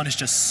 Like, fun is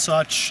just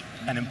such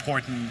an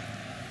important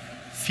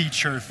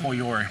feature for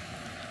your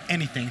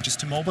anything, just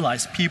to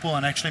mobilize people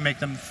and actually make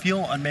them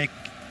feel and make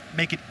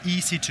it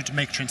easy to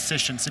make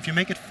transitions. If you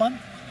make it fun,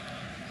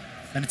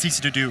 then it's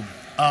easy to do.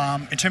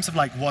 In terms of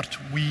like what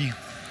we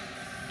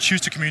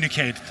choose to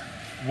communicate,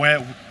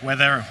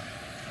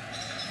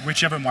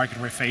 whichever market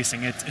we're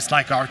facing, it's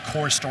like our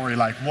core story,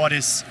 like what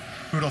is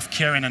Rudolf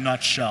Care in a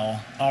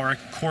nutshell, our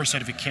core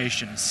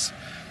certifications,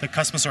 the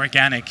Cosmos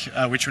Organic,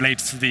 which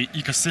relates to the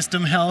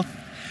ecosystem health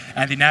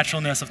and the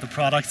naturalness of the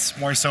products,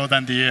 more so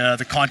than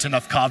the content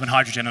of carbon,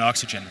 hydrogen, and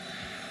oxygen.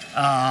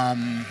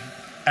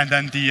 And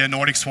then the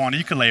Nordic Swan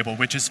Eco Label,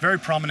 which is very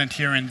prominent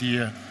here in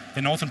the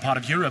northern part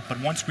of Europe,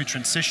 but once we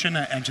transition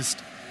and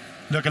just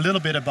look a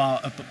little bit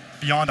about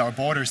beyond our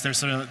borders,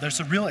 there's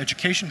a real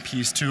education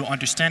piece to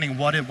understanding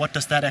what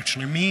does that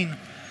actually mean,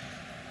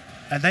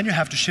 and then you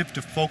have to shift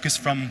the focus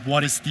from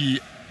what is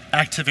the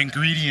active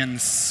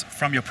ingredients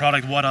from your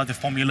product, what are the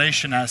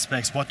formulation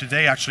aspects, what do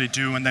they actually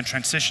do, and then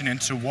transition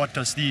into what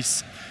does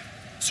these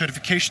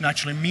certification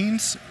actually mean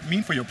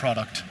for your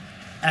product.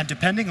 And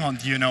depending on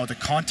the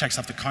context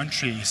of the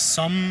country,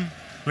 some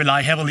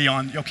rely heavily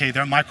on, okay,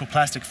 they're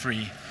microplastic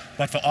free,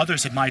 but for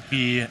others it might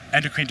be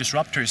endocrine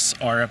disruptors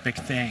are a big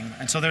thing.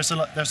 And so there's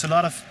a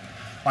lot of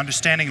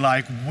understanding,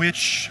 like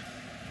which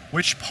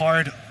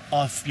part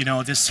of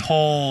this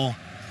whole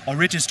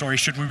origin story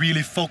should we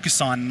really focus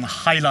on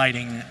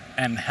highlighting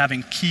and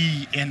having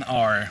key in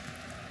our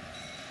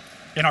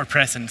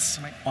presence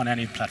on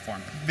any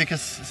platform.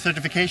 Because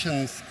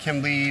certifications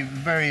can be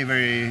very,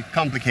 very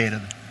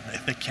complicated.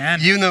 They can.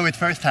 You know it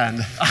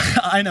firsthand.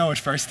 I know it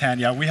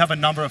firsthand, yeah. We have a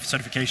number of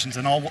certifications,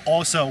 and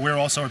we're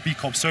also B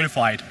Corp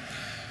certified.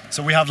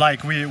 So we have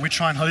we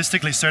try and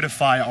holistically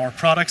certify our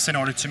products in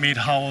order to meet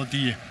how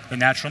the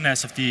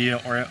naturalness of the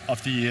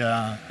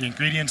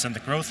ingredients and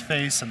the growth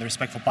phase and the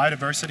respect for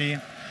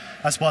biodiversity,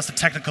 as well as the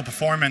technical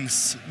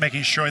performance,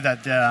 making sure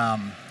that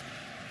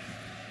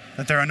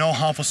that there are no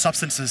harmful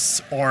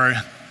substances or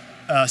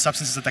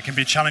substances that can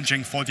be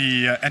challenging for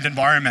the end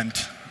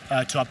environment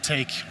to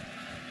uptake.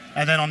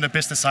 And then on the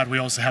business side, we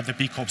also have the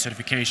B Corp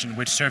certification,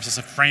 which serves as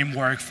a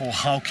framework for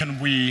how can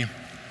we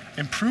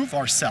improve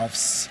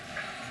ourselves.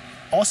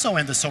 Also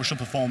in the social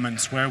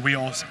performance, where we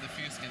also... One of the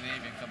few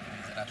Scandinavian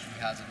companies that actually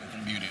has it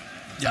within beauty.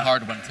 It's a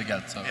hard one to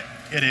get, so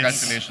it is.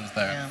 Congratulations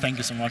there. Yeah. Thank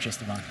you so much,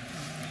 Esteban.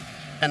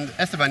 And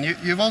Esteban,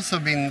 you've also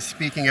been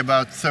speaking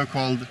about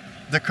so-called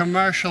the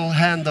commercial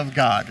hand of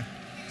God.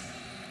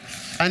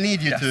 I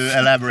need you to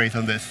elaborate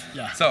on this.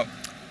 Yeah. So,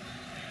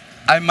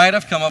 I might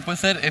have come up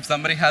with it if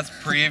somebody has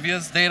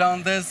previous data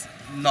on this,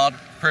 not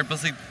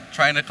purposely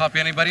trying to copy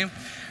anybody,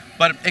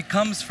 but it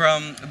comes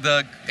from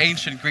the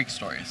ancient Greek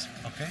stories.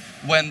 Okay.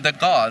 When the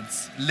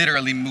gods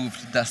literally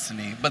moved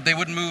destiny, but they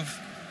would move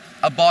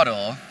a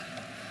bottle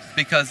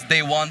because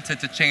they wanted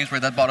to change where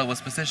that bottle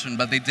was positioned,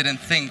 but they didn't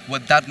think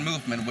what that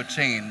movement would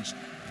change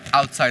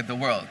outside the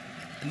world.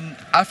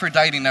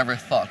 Aphrodite never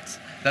thought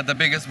that the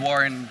biggest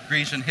war in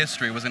Grecian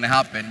history was going to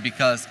happen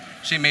because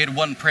she made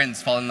one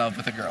prince fall in love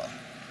with a girl.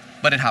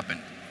 But it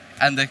happened.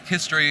 And the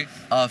history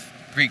of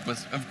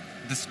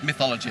this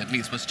mythology at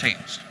least, was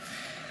changed.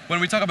 When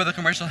we talk about the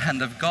commercial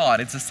hand of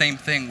God, it's the same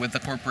thing with the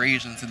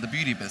corporations in the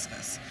beauty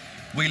business.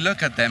 We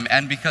look at them,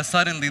 and because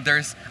suddenly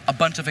there's a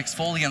bunch of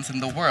exfoliants in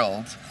the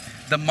world,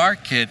 the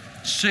market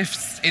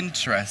shifts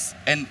interest,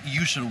 and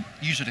you should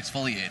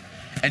exfoliate,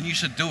 and you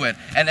should do it.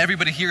 And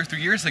everybody here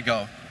 3 years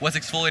ago was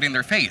exfoliating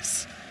their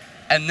face.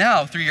 And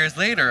now, 3 years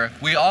later,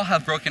 we all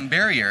have broken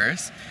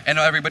barriers, and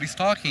now everybody's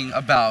talking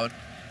about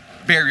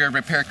barrier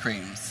repair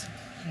creams.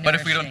 But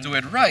if we don't do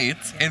it right,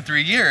 in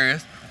 3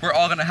 years, we're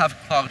all gonna have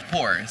clogged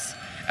pores,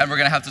 and we're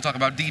gonna have to talk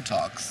about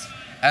detox.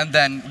 And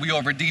then we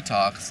over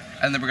detox,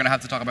 and then we're gonna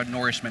have to talk about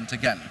nourishment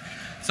again.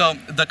 So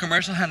the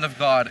commercial hand of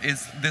God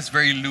is this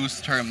very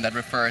loose term that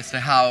refers to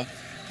how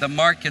the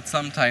market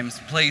sometimes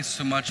plays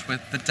too much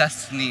with the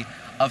destiny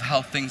of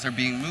how things are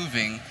being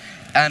moving.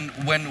 And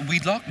when we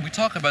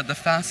talk about the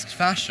fast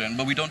fashion,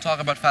 but we don't talk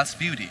about fast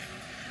beauty.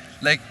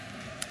 Like,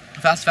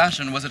 fast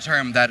fashion was a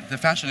term that the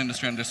fashion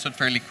industry understood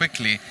fairly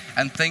quickly,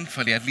 and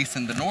thankfully, at least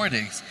in the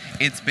Nordics,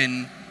 it's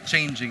been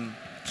changing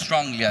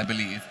strongly, I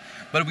believe.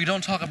 But we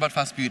don't talk about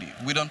fast beauty.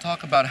 We don't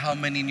talk about how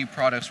many new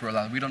products roll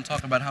out. We don't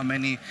talk about how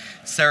many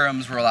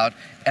serums roll out.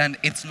 And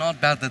it's not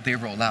bad that they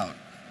roll out.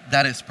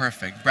 That is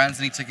perfect. Brands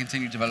need to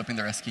continue developing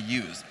their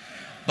SKUs.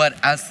 But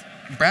as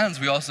brands,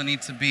 we also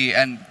need to be,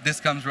 and this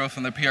comes both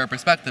from the PR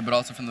perspective, but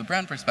also from the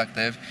brand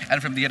perspective, and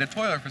from the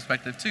editorial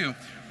perspective too,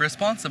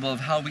 responsible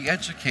of how we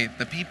educate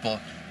the people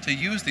to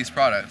use these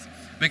products.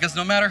 Because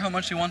no matter how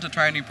much you want to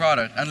try a new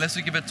product, unless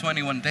you give it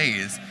 21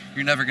 days,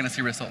 you're never going to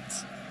see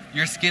results.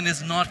 Your skin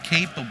is not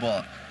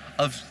capable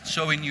of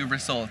showing you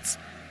results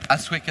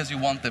as quick as you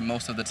want them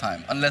most of the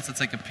time, unless it's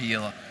like a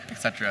peel,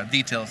 etc.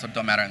 Details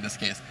don't matter in this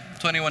case.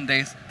 21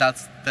 days,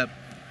 that's the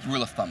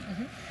rule of thumb.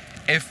 Mm-hmm.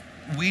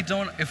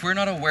 If we're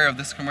not aware of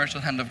this commercial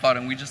hand of God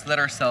and we just let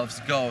ourselves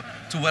go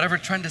to whatever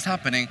trend is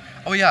happening,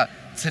 oh yeah,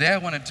 today I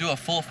want to do a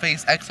full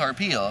face XR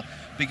peel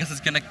because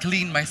it's going to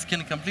clean my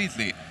skin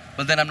completely.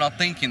 But then I'm not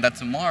thinking that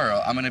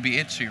tomorrow I'm going to be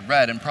itchy,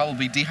 red, and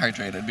probably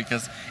dehydrated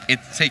because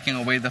it's taking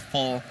away the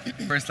full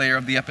first layer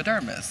of the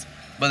epidermis.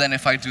 But then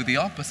if I do the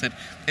opposite,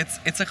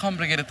 it's a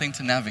complicated thing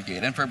to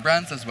navigate. And for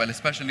brands as well,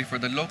 especially for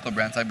the local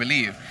brands, I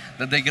believe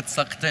that they get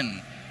sucked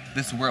in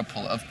this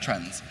whirlpool of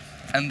trends.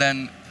 And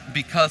then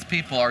because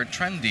people are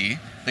trendy,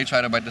 they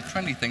try to buy the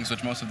trendy things,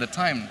 which most of the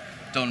time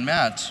don't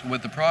match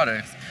with the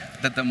products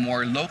that the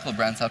more local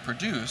brands have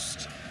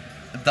produced.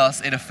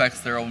 Thus, it affects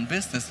their own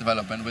business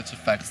development, which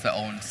affects the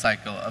own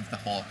cycle of the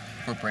whole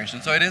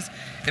corporation. So it is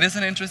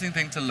an interesting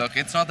thing to look.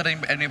 It's not that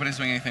anybody's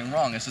doing anything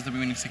wrong. It's just that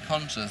we need to be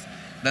conscious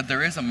that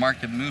there is a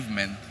market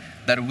movement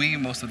that we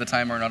most of the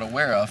time are not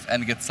aware of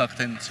and get sucked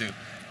into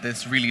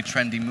this really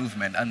trendy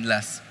movement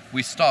unless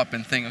we stop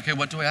and think, okay,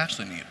 what do I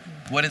actually need?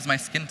 What is my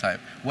skin type?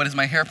 What is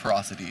my hair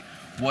porosity?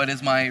 What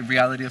is my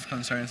reality of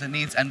concerns and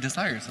needs and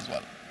desires as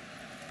well?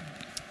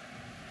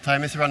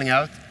 Time is running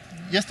out.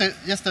 Just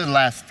a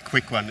last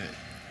quick one.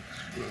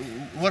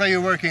 What are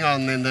you working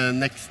on in the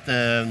next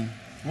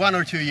 1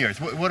 or 2 years?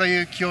 What are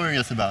you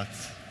curious about?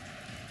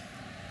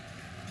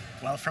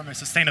 Well, from a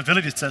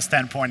sustainability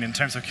standpoint, in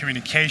terms of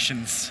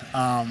communications,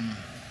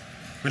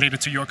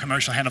 related to your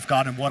commercial hand of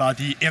God and what are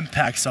the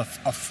impacts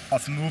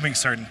of moving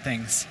certain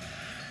things,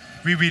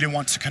 we really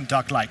want to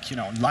conduct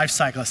life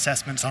cycle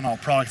assessments on our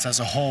products as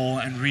a whole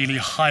and really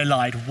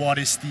highlight what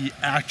is the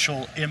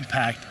actual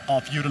impact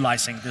of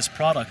utilizing this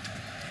product.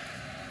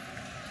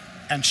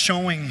 And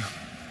showing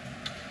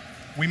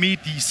we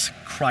meet these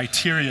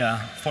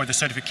criteria for the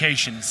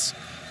certifications,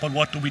 but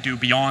what do we do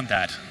beyond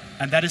that?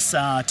 And that is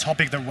a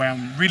topic that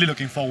I'm really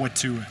looking forward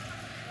to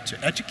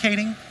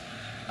educating,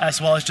 as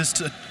well as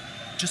just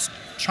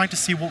trying to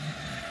see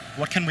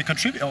what can we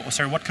contribute.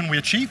 What can we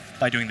achieve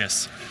by doing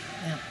this?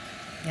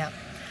 Yeah.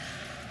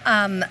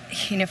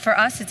 For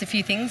us, it's a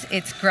few things.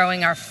 It's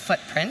growing our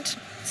footprint,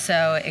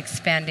 so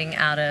expanding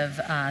out of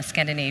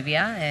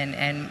Scandinavia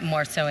and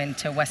more so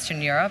into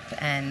Western Europe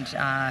and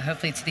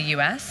hopefully to the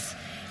US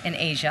and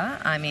Asia.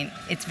 I mean,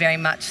 it's very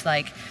much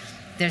like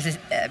there's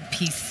a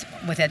piece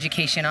with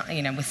education,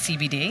 with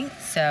CBD,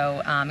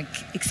 so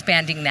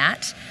expanding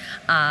that,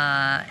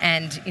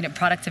 and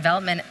product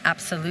development,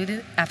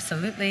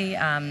 absolutely.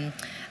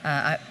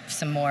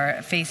 Some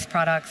more face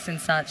products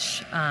and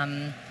such.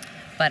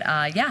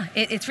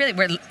 It's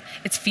really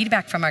it's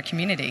feedback from our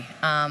community.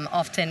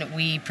 Often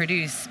we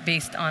produce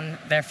based on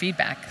their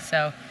feedback,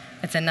 so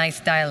it's a nice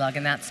dialogue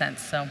in that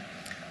sense. So.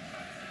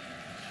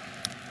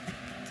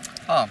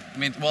 Oh,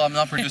 I'm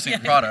not producing a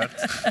product.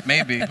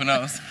 Maybe, who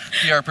knows?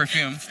 PR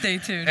perfume. Stay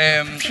tuned.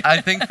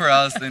 I think for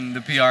us in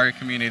the PR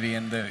community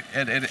and the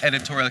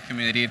editorial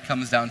community, it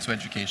comes down to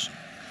education.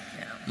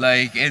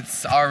 Yeah.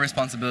 It's our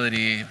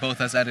responsibility,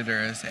 both as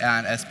editors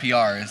and as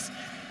PRs,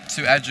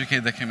 to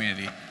educate the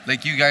community.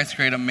 You guys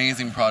create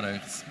amazing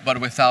products, but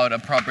without a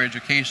proper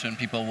education,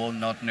 people will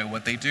not know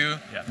what they do,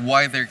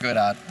 why they're good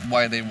at,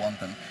 why they want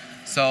them.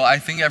 So I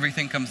think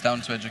everything comes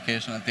down to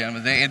education at the end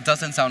of the day. It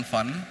doesn't sound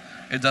fun.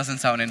 It doesn't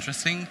sound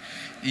interesting.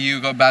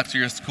 You go back to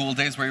your school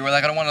days where you were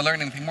like, I don't want to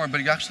learn anything more,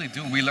 but you actually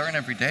do. We learn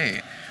every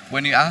day.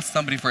 When you ask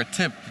somebody for a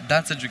tip,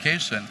 that's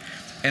education.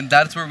 And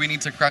that's where we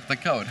need to crack the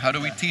code. How do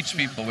we teach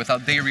people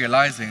without they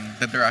realizing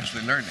that they're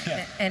actually learning?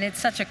 Yeah. And it's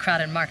such a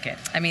crowded market.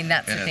 I mean,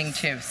 that's the thing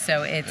too.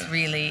 So it's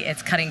really,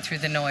 it's cutting through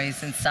the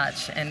noise and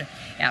such. And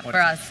for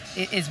us,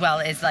 as well,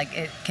 is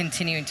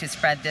continuing to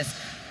spread this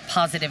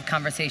positive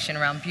conversation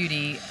around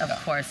beauty. Of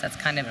course, that's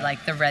kind of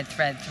like the red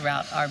thread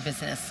throughout our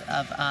business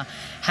of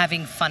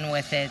having fun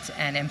with it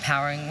and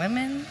empowering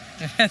women,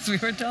 as we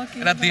were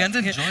talking. And at the end,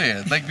 enjoy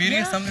it. Beauty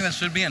is something that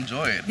should be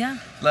enjoyed. Yeah.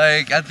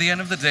 At the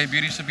end of the day,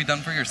 beauty should be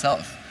done for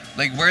yourself.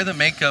 Wear the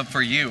makeup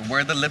for you.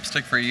 Wear the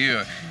lipstick for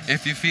you.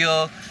 If you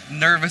feel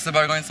nervous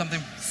about going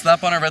something,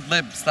 slap on a red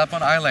lip, slap on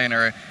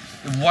eyeliner,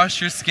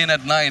 wash your skin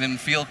at night and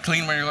feel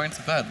clean when you're going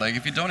to bed.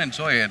 If you don't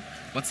enjoy it,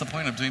 what's the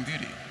point of doing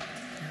beauty?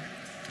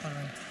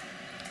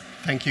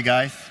 Thank you,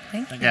 guys.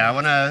 Thank you. Yeah, I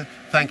want to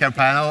thank our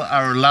panel,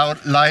 our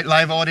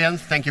live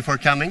audience. Thank you for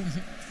coming.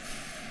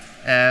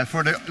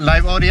 For the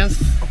live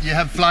audience, you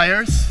have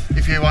flyers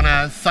if you want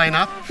to sign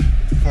up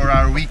for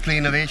our weekly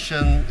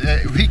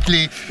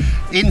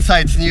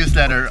insights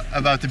newsletter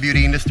about the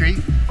beauty industry,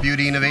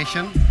 beauty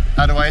innovation.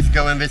 Otherwise,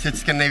 go and visit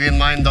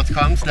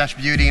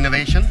scandinavianmind.com/beauty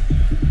innovation.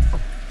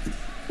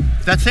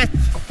 That's it.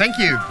 Thank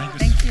you.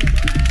 Thank you.